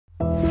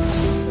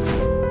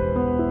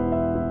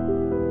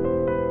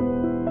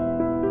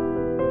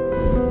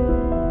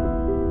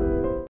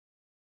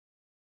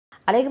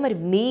అలాగే మరి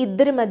మీ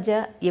ఇద్దరి మధ్య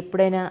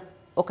ఎప్పుడైనా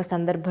ఒక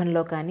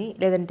సందర్భంలో కానీ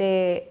లేదంటే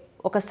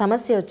ఒక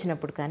సమస్య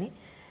వచ్చినప్పుడు కానీ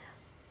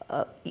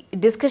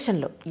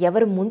డిస్కషన్లో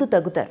ఎవరు ముందు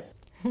తగ్గుతారు?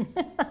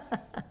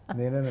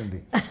 నేనేనండి.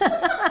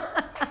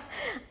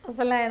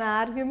 అసలు ఆయన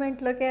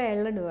ఆర్గ్యుమెంట్లోకే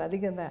వెళ్ళడు, అది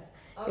కదా.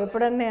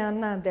 ఎప్పుడన్నా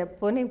ఏమన్నా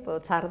పోనీ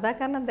సరదా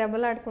కన్నా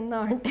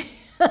దెబ్బలాడుకుందాం అంటే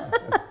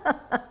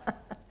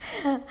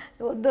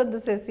వద్దొద్దు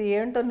శశి,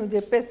 ఏంటో నువ్వు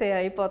చెప్పేసే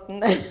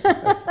అయిపోతుంది.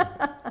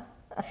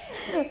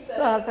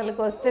 సో అసలు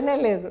క్వశ్చనే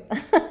లేదు,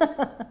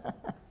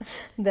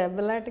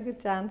 దెబ్బలాటకి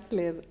ఛాన్స్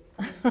లేదు.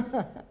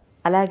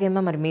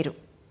 అలాగేమో మరి మీరు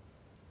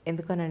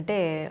ఎందుకనంటే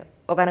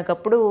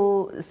ఒకనొకప్పుడు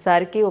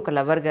సార్కి ఒక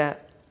లవర్గా,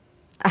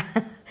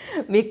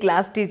 మీ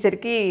క్లాస్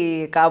టీచర్కి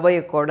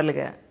కాబోయే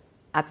కోడలుగా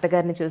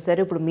అత్తగారిని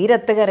చూశారు. ఇప్పుడు మీరు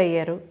అత్తగారు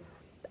అయ్యారు,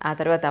 ఆ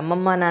తర్వాత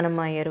అమ్మమ్మ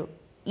నానమ్మ అయ్యారు.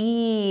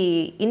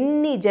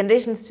 ఇన్ని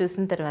జనరేషన్స్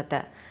చూసిన తర్వాత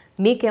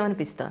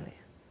మీకేమనిపిస్తోంది?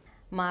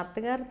 మా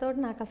అత్తగారితో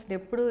నాకు అసలు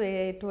ఎప్పుడు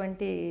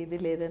ఎటువంటి ఇది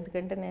లేదు.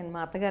 ఎందుకంటే మా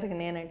అత్తగారికి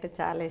నేనంటే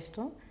చాలా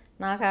ఇష్టం,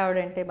 నాకు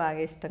ఆవిడంటే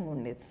బాగా ఇష్టంగా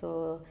ఉండేది. సో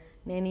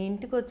నేను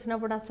ఇంటికి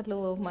వచ్చినప్పుడు అసలు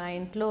మా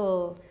ఇంట్లో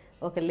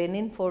ఒక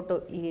లెనిన్ ఫోటో,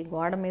 ఈ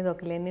గోడ మీద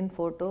ఒక లెనిన్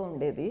ఫోటో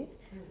ఉండేది.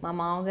 మా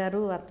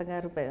మామగారు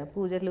అత్తగారు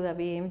పూజలు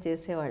అవి ఏమి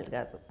చేసేవాళ్ళు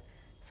కాదు.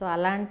 సో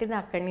అలాంటిది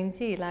అక్కడి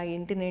నుంచి ఇలా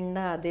ఇంటి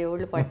నిండా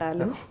దేవుళ్ళ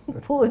పటాలు,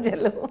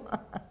 పూజలు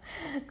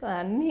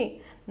అన్నీ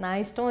నా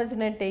ఇష్టం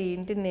వచ్చినట్టే. ఈ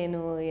ఇంటిని నేను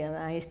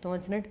నా ఇష్టం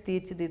వచ్చినట్టు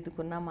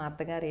తీర్చిదిద్దుకున్నా. మా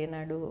అత్తగారు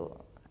ఏనాడు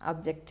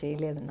అబ్జెక్ట్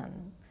చేయలేదు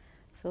నన్ను.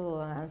 సో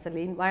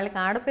అసలు వాళ్ళకి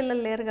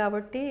ఆడపిల్లలు లేరు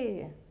కాబట్టి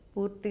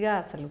పూర్తిగా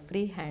అసలు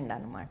ఫ్రీ హ్యాండ్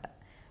అనమాట.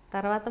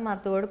 తర్వాత మా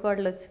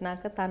తోడుకోడలు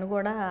వచ్చినాక తను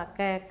కూడా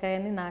అక్కయ్య అక్కయ్య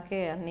అని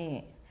నాకే అన్నీ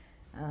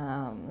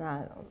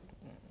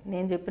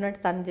నేను చెప్పినట్టు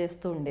తను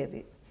చేస్తూ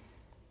ఉండేది.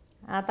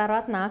 ఆ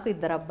తర్వాత నాకు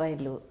 2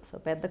 అబ్బాయిలు. సో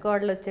పెద్ద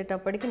కోడలు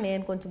వచ్చేటప్పటికి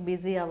నేను కొంచెం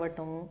బిజీ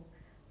అవ్వటము,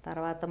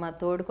 తర్వాత మా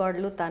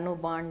తోడుకోడలు తను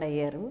బాండ్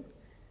అయ్యారు.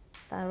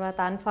 తర్వాత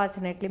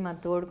అన్ఫార్చునేట్లీ మా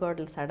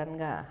తోడుకోడలు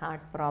సడన్గా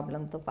హార్ట్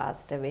ప్రాబ్లంతో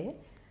పాస్ట్ అవే.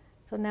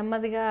 సో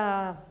నెమ్మదిగా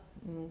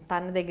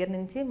తన దగ్గర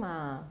నుంచి మా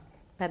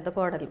పెద్ద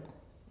కోడలు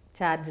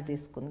ఛార్జ్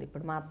తీసుకుంది.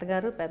 ఇప్పుడు మా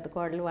అత్తగారు పెద్ద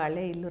కోడలు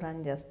వాళ్ళే ఇల్లు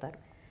రన్ చేస్తారు.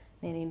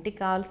 నేను ఇంటికి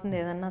కావాల్సింది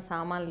ఏదన్నా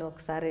సామాన్లు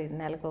ఒకసారి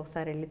నెలకు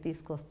ఒకసారి వెళ్ళి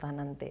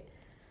తీసుకొస్తానంతే.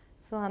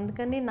 సో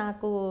అందుకని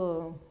నాకు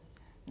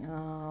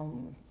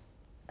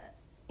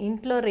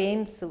ఇంట్లో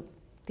రెయిన్స్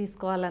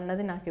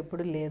తీసుకోవాలన్నది నాకు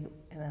ఎప్పుడు లేదు.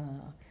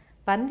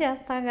 పని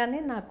చేస్తా కానీ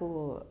నాకు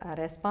ఆ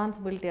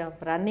responsibility of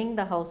running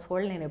the house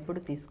hold నేను ఎప్పుడు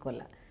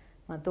తీసుకోలే.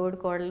 మా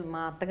తోడుకోడలు,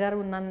 మా అత్తగారు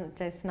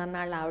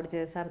చేసినన్నాళ్ళు ఆవిడ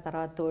చేశారు,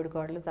 తర్వాత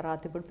తోడుకోడలు,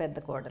 తర్వాత ఇప్పుడు పెద్ద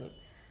కోడలు.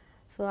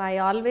 So I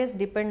always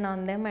depend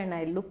on them and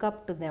I look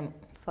up to them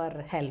for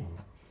help.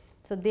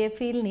 So they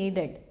feel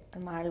needed.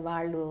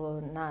 వాళ్ళు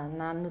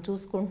నన్ను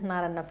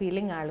చూసుకుంటున్నారన్న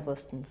ఫీలింగ్ వాళ్ళకి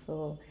వస్తుంది. సో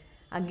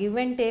ఆ గివ్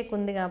అండ్ టేక్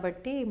ఉంది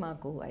కాబట్టి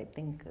మాకు I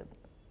think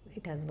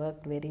it has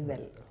worked very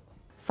well.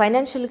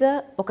 ఫైనాన్షియల్గా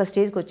ఒక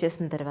స్టేజ్కి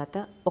వచ్చేసిన తర్వాత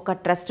ఒక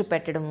ట్రస్ట్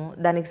పెట్టడము,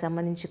 దానికి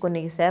సంబంధించి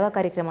కొన్ని సేవా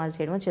కార్యక్రమాలు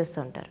చేయడము చేస్తూ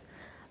ఉంటారు.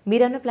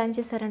 మీరన్నా ప్లాన్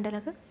చేశారండి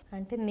అలాగా?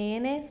 అంటే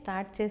నేనే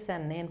స్టార్ట్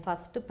చేశాను. నేను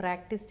ఫస్ట్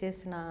ప్రాక్టీస్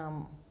చేసిన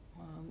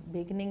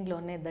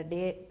బిగినింగ్లోనే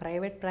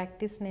ప్రైవేట్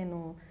ప్రాక్టీస్ నేను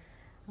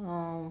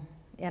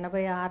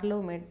 86లో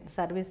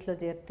సర్వీస్లో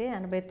చేరితే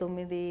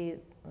 89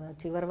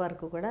 చివరి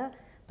వరకు కూడా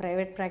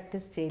ప్రైవేట్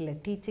ప్రాక్టీస్ చేయలేదు,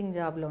 టీచింగ్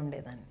జాబ్లో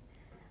ఉండేదాన్ని.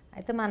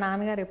 అయితే మా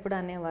నాన్నగారు ఎప్పుడు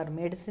అనేవారు,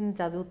 మెడిసిన్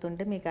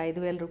చదువుతుంటే మీకు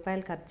 5,000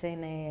 రూపాయలు ఖర్చు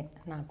అయినాయి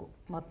నాకు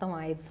మొత్తం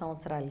 5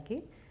 సంవత్సరాలకి.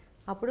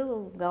 అప్పుడు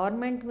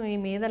గవర్నమెంట్ మీ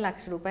మీద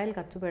 1,00,000 రూపాయలు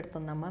ఖర్చు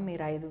పెడుతుందమ్మా,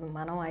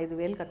 మనం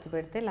 5,000 ఖర్చు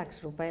పెడితే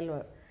 1,00,000 రూపాయలు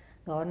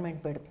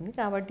గవర్నమెంట్ పెడుతుంది,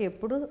 కాబట్టి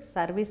ఎప్పుడు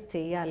సర్వీస్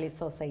చేయాలి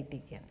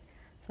సొసైటీకి అని.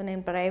 సో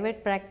నేను ప్రైవేట్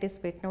ప్రాక్టీస్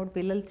పెట్టినప్పుడు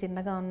పిల్లలు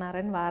చిన్నగా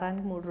ఉన్నారని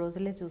వారానికి 3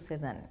 రోజులే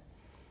చూసేదాన్ని.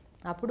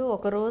 అప్పుడు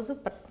ఒకరోజు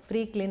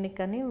ఫ్రీ క్లినిక్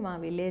అని మా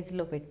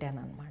విలేజ్లో పెట్టాను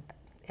అనమాట.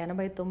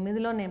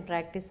 89లో నేను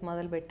ప్రాక్టీస్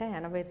మొదలుపెట్టా.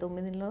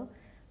 89లో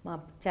మా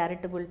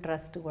చారిటబుల్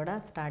ట్రస్ట్ కూడా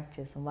స్టార్ట్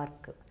చేసాం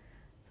వర్క్.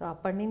 సో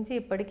అప్పటి నుంచి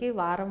ఇప్పటికీ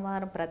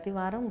ప్రతి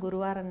వారం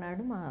గురువారం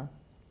నాడు మా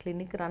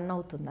క్లినిక్ రన్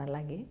అవుతుంది.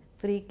 అలాగే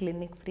free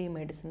clinic, free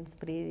medicines,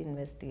 free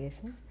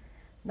investigations.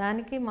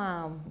 దానికి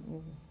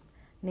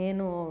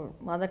నేను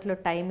మొదట్లో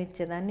టైం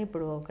ఇచ్చేదాన్ని,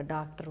 ఇప్పుడు ఒక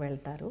డాక్టర్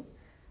వెళ్తారు.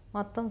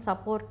 మొత్తం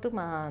సపోర్టు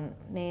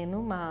నేను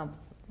మా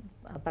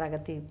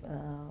ప్రగతి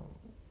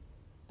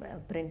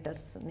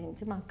ప్రింటర్స్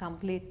నుంచి మా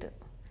complete.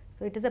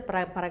 So it is a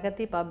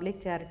Pragathi public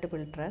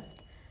charitable trust.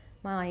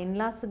 మా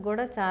ఇన్లాస్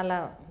కూడా చాలా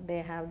they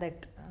have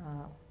that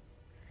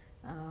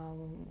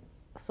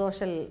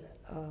social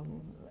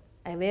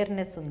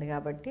awareness ఉంది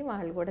కాబట్టి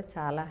వాళ్ళు కూడా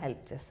చాలా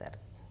హెల్ప్ చేశారు.